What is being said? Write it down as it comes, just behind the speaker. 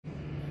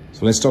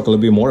So let's talk a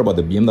little bit more about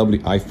the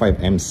BMW i5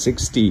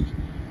 M60.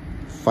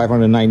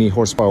 590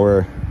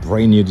 horsepower,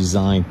 brand new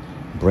design,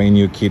 brand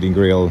new kit and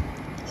grille,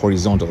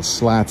 horizontal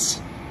slats,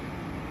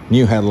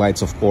 new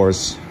headlights, of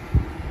course.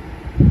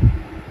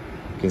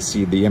 You can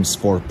see the M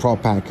Sport Pro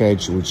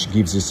package, which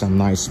gives you some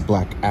nice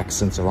black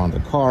accents around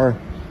the car.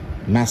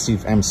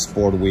 Massive M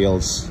Sport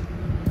wheels.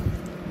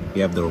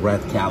 You have the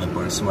red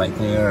calipers right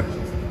there.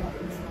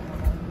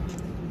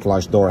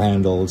 Flush door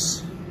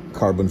handles,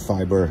 carbon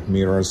fiber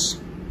mirrors.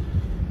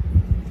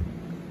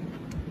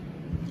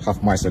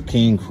 Hofmeister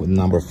King with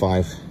number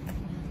 5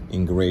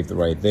 engraved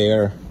right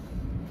there.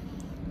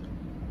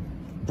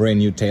 Brand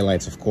new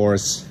taillights, of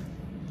course.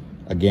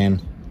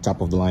 Again,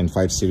 top of the line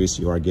 5 Series,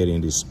 you are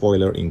getting this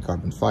spoiler in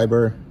carbon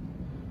fiber.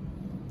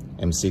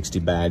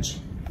 M60 badge.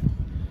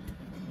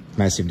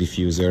 Massive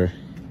diffuser.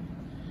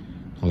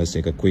 Now let's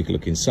take a quick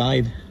look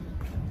inside.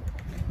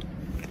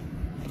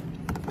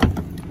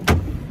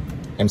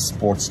 M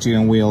Sport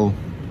steering wheel.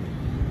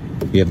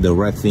 We have the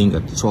red thing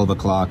at 12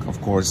 o'clock, of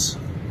course.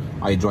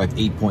 iDrive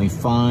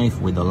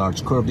 8.5 with a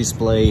large curve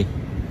display,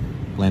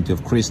 plenty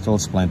of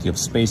crystals, plenty of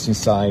space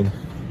inside.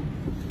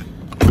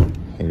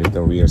 Here is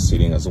the rear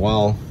seating as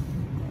well.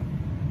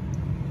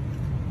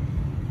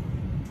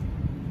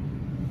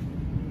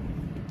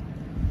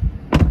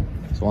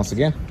 So once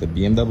again, the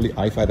BMW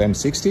i5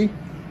 M60.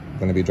 I'm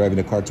going to be driving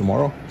the car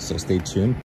tomorrow, so stay tuned.